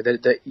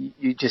 that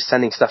you're just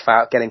sending stuff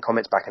out, getting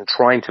comments back and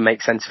trying to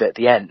make sense of it at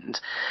the end,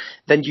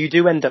 then you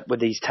do end up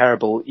with these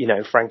terrible,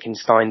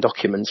 Frankenstein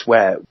documents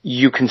where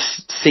you can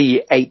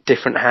see 8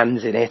 different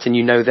hands in it,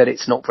 and that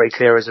it's not very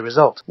clear as a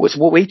result.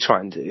 What we try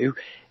and do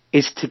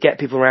is to get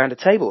people around a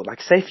table. Like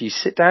I say, if you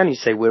sit down, you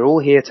say, we're all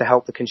here to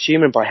help the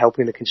consumer, and by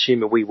helping the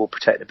consumer, we will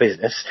protect the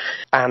business,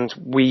 and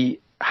we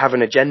have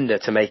an agenda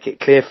to make it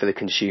clear for the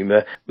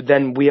consumer,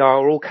 then we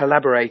are all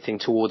collaborating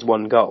towards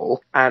one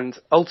goal, and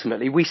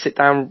ultimately we sit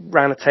down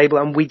around a table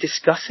and we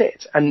discuss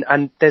it,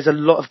 and there's a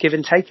lot of give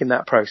and take in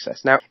that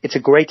process. Now, it's a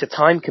greater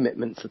time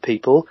commitment for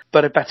people,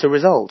 but a better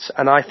result,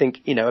 and I think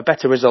a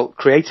better result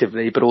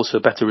creatively, but also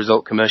a better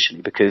result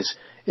commercially, because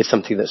it's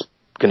something that's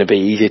going to be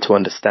easier to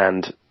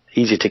understand,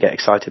 easier to get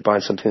excited by,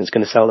 and something that's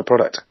going to sell the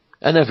product.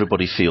 And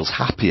everybody feels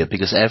happier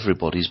because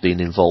everybody's been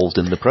involved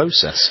in the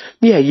process.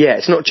 Yeah.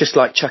 It's not just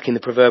like chucking the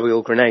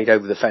proverbial grenade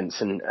over the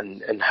fence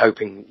and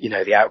hoping,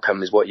 the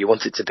outcome is what you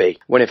want it to be.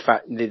 When in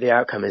fact the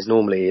outcome is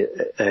normally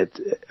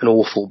an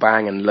awful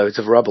bang and loads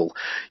of rubble.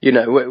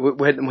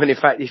 When in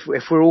fact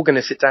if we're all going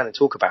to sit down and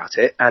talk about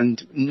it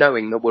and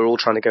knowing that we're all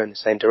trying to go in the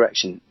same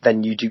direction,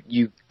 then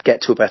you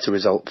get to a better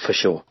result for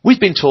sure. We've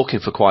been talking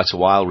for quite a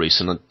while,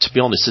 Rhys, and to be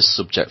honest, this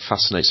subject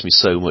fascinates me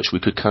so much we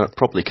could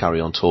probably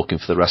carry on talking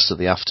for the rest of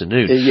the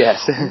afternoon.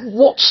 Yes.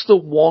 What's the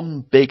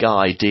one big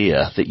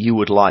idea that you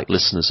would like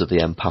listeners of the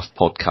Empath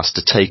podcast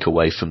to take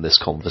away from this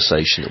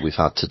conversation that we've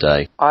had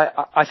today?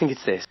 I think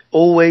it's this.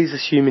 Always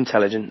assume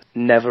intelligence,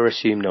 never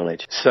assume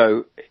knowledge.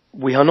 So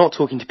we are not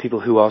talking to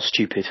people who are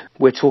stupid.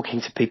 We're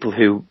talking to people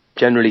who,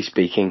 generally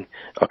speaking,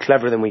 are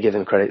cleverer than we give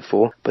them credit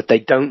for, but they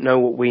don't know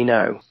what we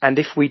know. And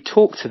if we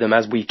talk to them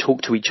as we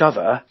talk to each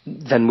other,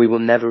 then we will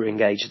never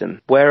engage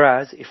them.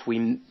 Whereas if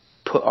we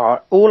put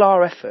all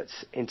our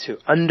efforts into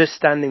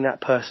understanding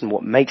that person,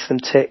 what makes them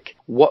tick,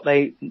 what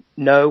they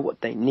know,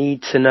 what they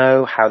need to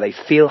know, how they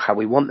feel, how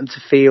we want them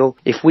to feel,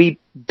 if we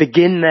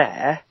begin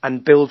there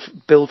and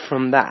build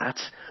from that,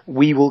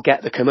 we will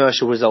get the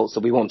commercial results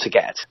that we want to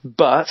get.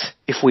 But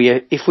if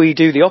we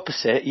do the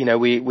opposite,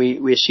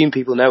 we assume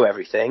people know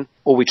everything,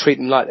 or we treat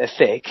them like they're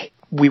thick,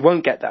 we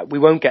won't get that. We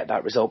won't get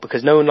that result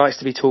because no one likes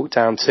to be talked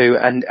down to,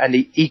 and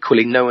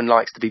equally no one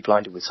likes to be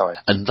blinded with science.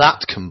 And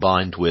that,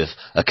 combined with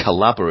a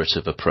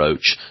collaborative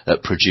approach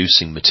at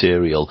producing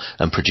material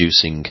and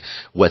producing,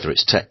 whether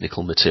it's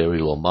technical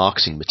material or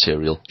marketing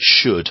material,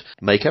 should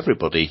make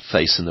everybody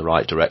face in the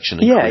right direction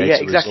and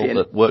create a result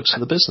that works for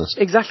the business.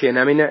 Exactly. And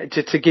I mean,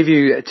 to give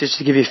you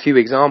a few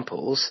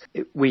examples,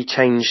 we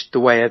changed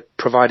the way a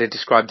provider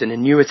described an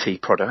annuity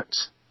product.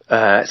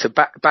 So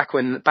back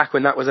when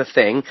that was a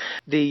thing,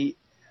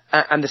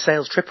 and the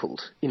sales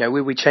tripled.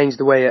 We changed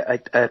the way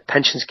a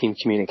pension scheme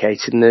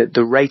communicated, and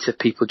the rate of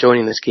people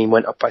joining the scheme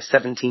went up by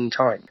 17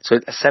 times. So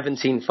a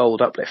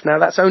 17-fold uplift. Now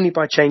that's only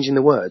by changing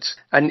the words.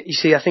 And you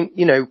see, I think,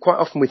 quite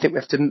often we think we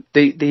have to,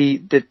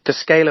 the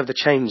scale of the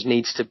change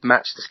needs to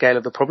match the scale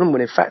of the problem,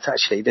 when in fact,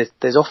 actually,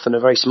 there's often a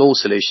very small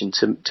solution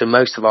to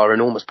most of our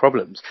enormous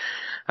problems.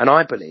 And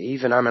I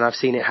believe, and I've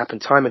seen it happen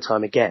time and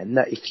time again,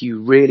 that if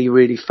you really,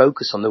 really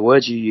focus on the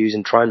words you use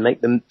and try and make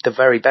them the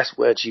very best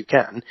words you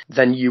can,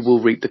 then you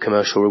will reap the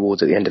commercial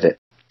rewards at the end of it.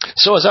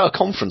 So I was at a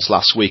conference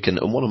last week, and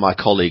one of my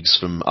colleagues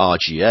from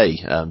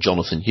RGA,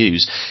 Jonathan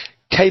Hughes,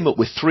 came up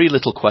with 3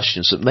 little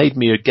questions that made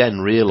me again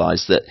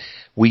realise that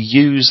we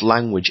use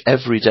language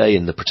every day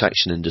in the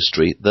protection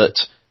industry that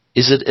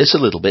is a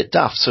little bit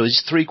daft. So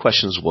his 3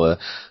 questions were,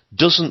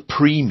 doesn't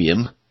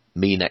premium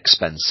mean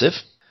expensive?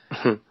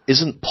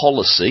 Isn't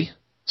policy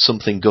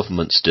something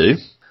governments do?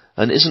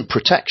 And isn't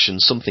protection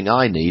something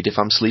I need if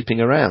I'm sleeping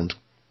around?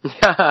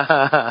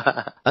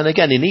 And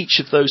again, in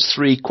each of those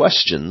 3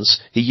 questions,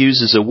 he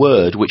uses a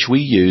word which we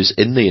use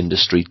in the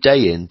industry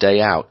day in, day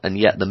out, and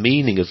yet the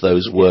meaning of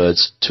those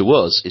words to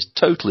us is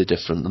totally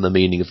different than the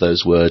meaning of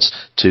those words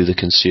to the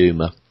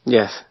consumer.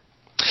 Yes.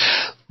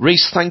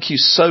 Rhys, thank you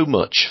so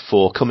much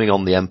for coming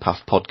on the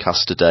Empath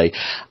podcast today.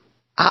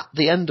 At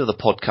the end of the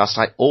podcast,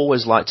 I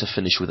always like to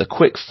finish with a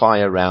quick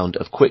fire round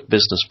of quick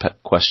business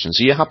questions.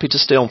 Are you happy to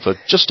stay on for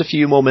just a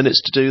few more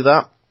minutes to do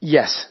that?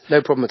 Yes,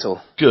 no problem at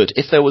all. Good.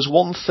 If there was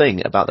one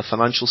thing about the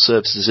financial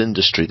services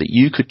industry that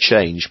you could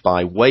change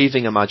by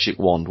waving a magic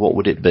wand, what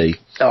would it be?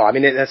 Oh, I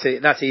mean,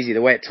 that's easy,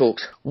 the way it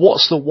talks.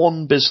 What's the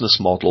one business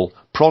model,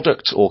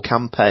 product or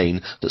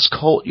campaign that's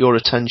caught your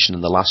attention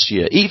in the last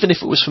year? Even if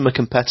it was from a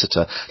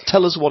competitor,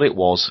 tell us what it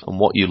was and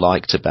what you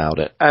liked about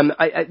it.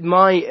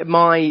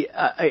 My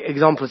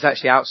example is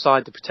actually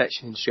outside the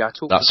protection industry. I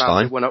talked That's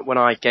about fine. it when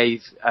I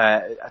gave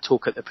a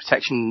talk at the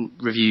Protection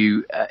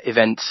Review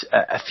event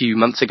a few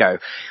months ago.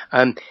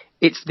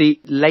 It's the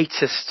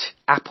latest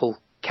Apple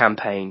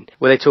campaign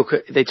where they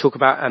talk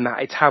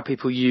about it's how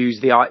people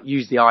use the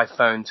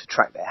iPhone to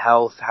track their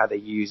health, how they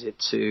use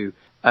it to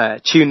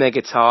tune their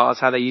guitars,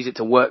 how they use it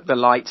to work the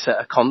lights at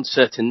a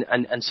concert,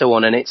 and so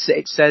on. And it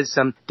says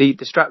the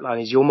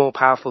strapline is, you're more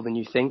powerful than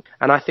you think.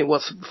 And I think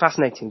what's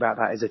fascinating about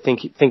that is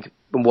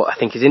what I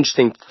think is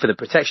interesting for the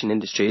protection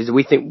industry is that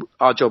we think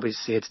our job is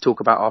here to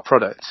talk about our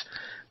products.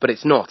 But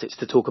it's not. It's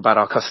to talk about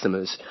our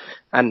customers.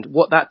 And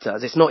what that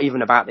does, it's not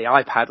even about the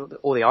iPad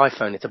or the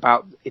iPhone.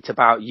 It's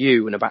about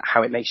you and about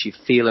how it makes you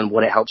feel and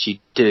what it helps you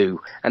do.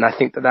 And I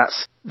think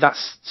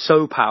that's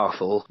so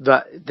powerful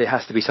that there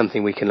has to be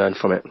something we can learn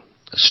from it.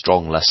 A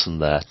strong lesson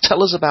there.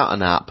 Tell us about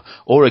an app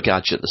or a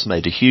gadget that's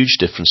made a huge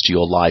difference to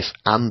your life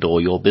and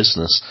or your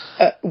business.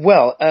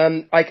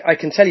 I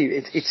can tell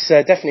you it's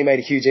definitely made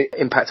a huge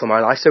impact on my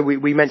life. So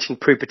we mentioned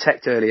Pru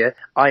Protect earlier.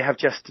 I have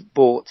just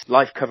bought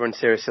life cover and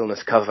serious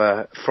illness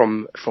cover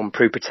from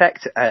Pru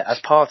Protect. As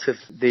part of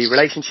the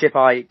relationship,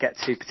 I get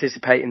to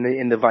participate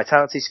in the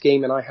Vitality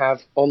scheme, and I have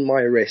on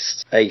my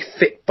wrist a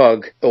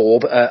Fitbug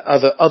orb.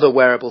 Other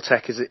wearable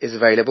tech is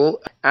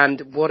available,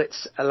 and what it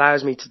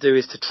allows me to do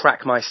is to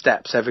track my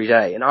steps every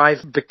day. And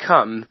I've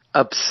become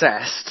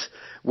obsessed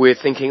we're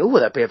thinking, oh,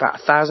 that'd be about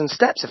 1,000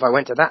 steps if I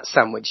went to that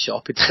sandwich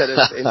shop instead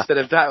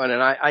of that one.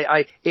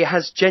 And it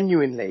has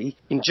genuinely,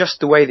 in just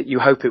the way that you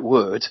hope it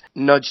would,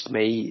 nudged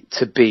me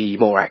to be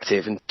more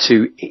active and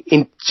to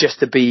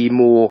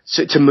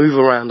move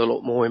around a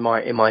lot more in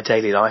my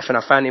daily life. And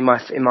I found in my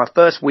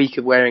first week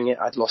of wearing it,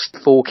 I'd lost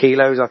 4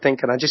 kilos, I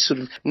think, and I just sort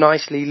of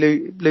nicely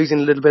losing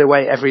a little bit of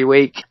weight every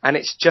week, and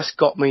it's just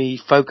got me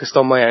focused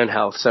on my own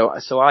health. So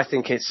I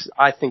think it's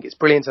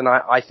brilliant, and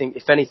I think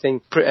if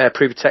anything,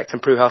 PruProtect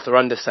and PruHealth are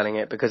underselling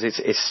it, because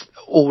it's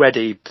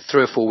already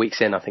 3 or 4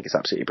 weeks in. I think it's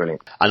absolutely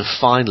brilliant. And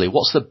finally,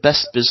 what's the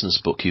best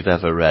business book you've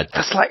ever read?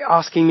 That's like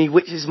asking me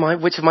which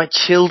of my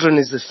children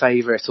is the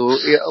favourite, or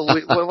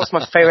what's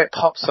my favourite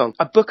pop song.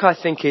 A book I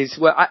think is,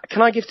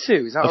 can I give 2?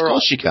 Is that all right? Of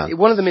course you can.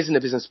 One of them isn't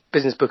a business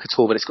book at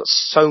all, but it's got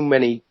so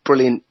many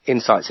brilliant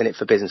insights in it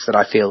for business that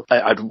I feel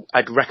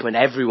I'd recommend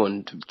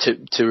everyone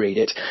to read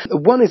it.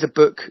 One is a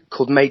book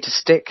called Made to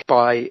Stick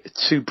by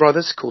 2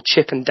 brothers called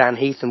Chip and Dan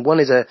Heath, and one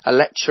is a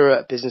lecturer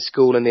at business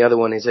school, and the other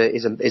one is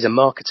a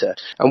marketer.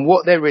 And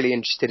what they're really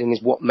interested in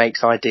is what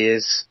makes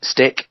ideas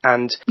stick.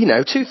 And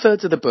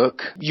 2/3 of the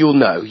book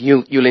you'll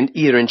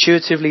either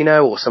intuitively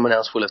know, or someone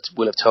else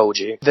will have told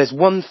you. There's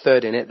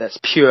 1/3 in it that's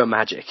pure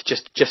magic,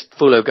 just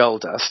full of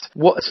gold dust.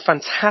 What's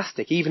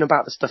fantastic, even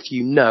about the stuff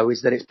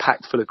is that it's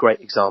packed full of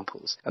great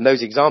examples, and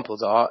those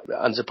examples are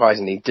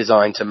unsurprisingly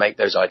designed to make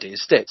those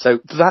ideas stick. So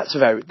that's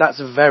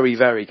a very,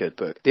 very good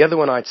book. The other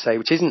one I'd say,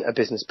 which isn't a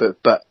business book,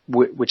 but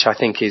which I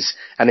think is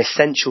an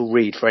essential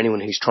read for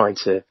anyone who's trying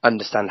to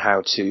understand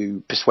how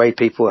to persuade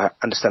people,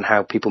 understand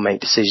how people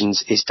make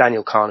decisions, is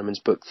Daniel Kahneman's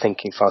book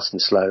Thinking Fast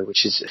and Slow,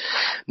 which is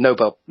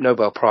Nobel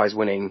Prize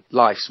winning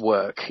life's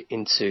work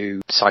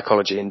into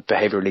psychology and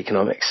behavioral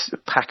economics,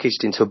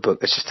 packaged into a book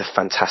that's just a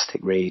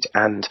fantastic read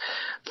and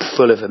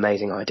full of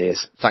amazing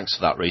ideas. Thanks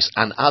for that, Rhys.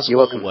 And as You're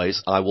welcome.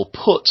 always, I will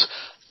put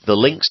the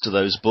links to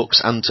those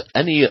books and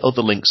any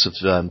other links of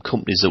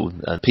companies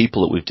and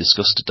people that we've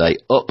discussed today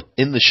up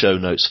in the show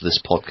notes for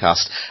this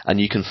podcast, and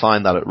you can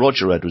find that at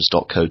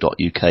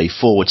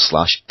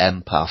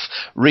rogeredwards.co.uk/empath.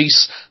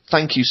 Rhys,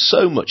 thank you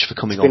so much for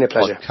coming on the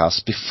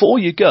podcast. Before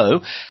you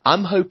go,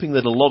 I'm hoping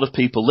that a lot of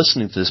people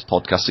listening to this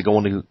podcast are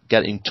going to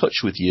get in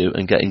touch with you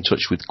and get in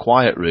touch with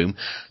Quiet Room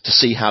to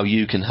see how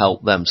you can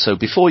help them. So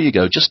before you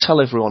go, just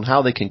tell everyone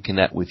how they can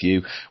connect with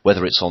you,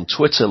 whether it's on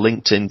Twitter,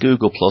 LinkedIn,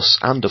 Google+,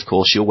 and of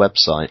course your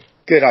website.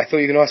 Good. I thought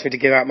you were going to ask me to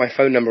give out my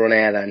phone number on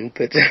air then,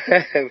 but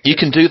you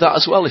can do that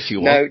as well if you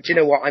want. No, do you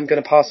know what? I'm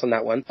going to pass on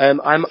that one.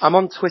 I'm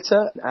on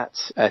Twitter at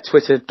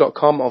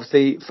twitter.com,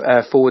 obviously,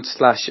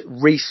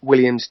 /Rhys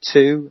Williams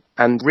 2.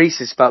 And Rhys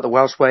is spelled the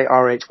Welsh way,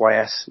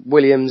 RHYS.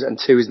 Williams, and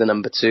 2 is the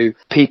number 2.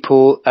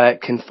 People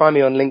can find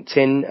me on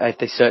LinkedIn if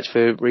they search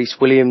for Rhys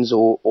Williams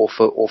or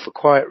for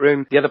Quiet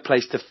Room. The other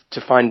place to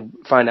find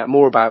out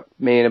more about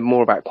me and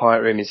more about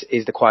Quiet Room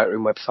is the Quiet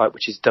Room website,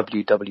 which is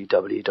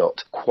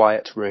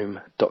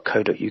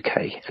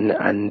www.quietroom.co.uk.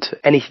 And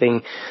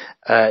anything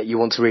you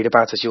want to read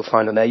about us, you'll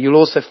find on there. You'll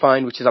also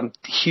find, which is I'm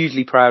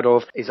hugely proud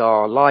of, is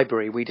our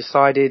library. We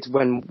decided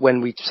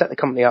when we set the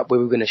company up, we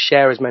were going to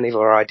share as many of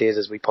our ideas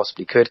as we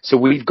possibly could. So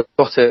we've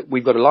got a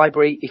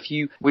library.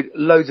 With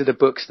loads of the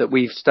books that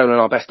we've stolen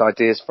our best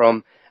ideas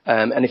from.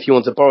 And if you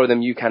want to borrow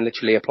them, you can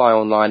literally apply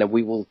online, and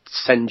we will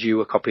send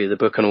you a copy of the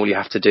book, and all you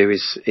have to do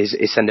is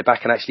send it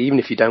back. And actually, even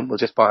if you don't, we'll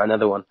just buy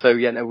another one. So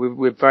yeah, no,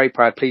 we're very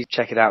proud. Please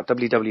check it out,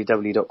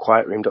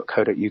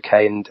 www.quietroom.co.uk,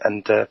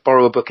 and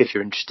borrow a book if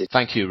you're interested.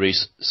 Thank you,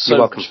 Rhys, so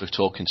much for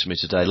talking to me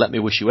today. Let me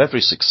wish you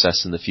every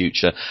success in the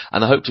future,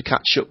 and I hope to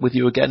catch up with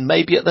you again,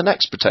 maybe at the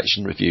next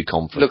Protection Review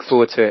conference. Look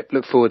forward to it.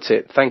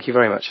 Thank you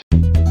very much.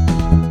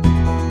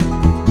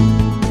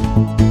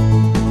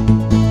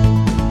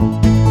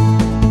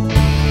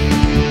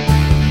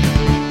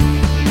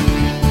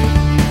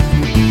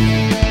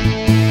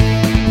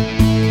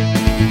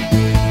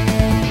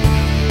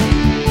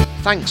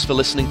 Thanks for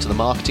listening to the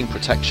Marketing,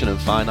 Protection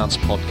and Finance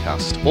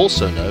podcast,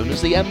 also known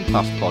as the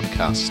Empath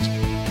podcast.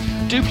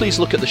 Do please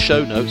look at the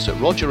show notes at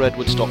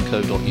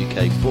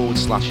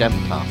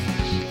rogeredwards.co.uk/empath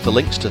for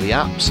links to the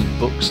apps and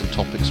books and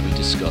topics we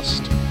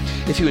discussed.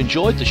 If you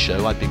enjoyed the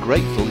show, I'd be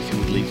grateful if you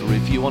would leave a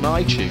review on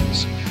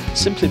iTunes.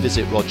 Simply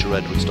visit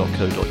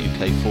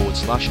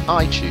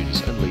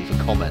rogeredwards.co.uk/iTunes and leave a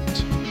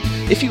comment.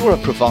 If you are a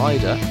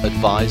provider,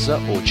 advisor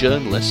or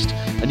journalist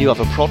and you have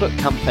a product,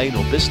 campaign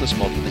or business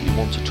model that you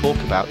want to talk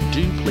about,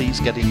 do please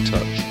get in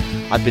touch.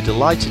 I'd be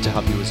delighted to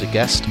have you as a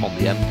guest on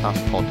the Empath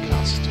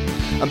podcast.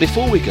 And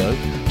before we go,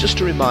 just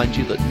to remind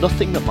you that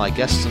nothing that my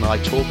guests and I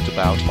talked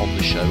about on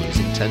the show is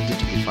intended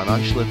to be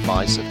financial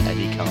advice of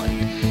any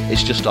kind.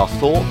 It's just our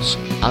thoughts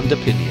and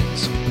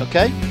opinions,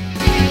 okay?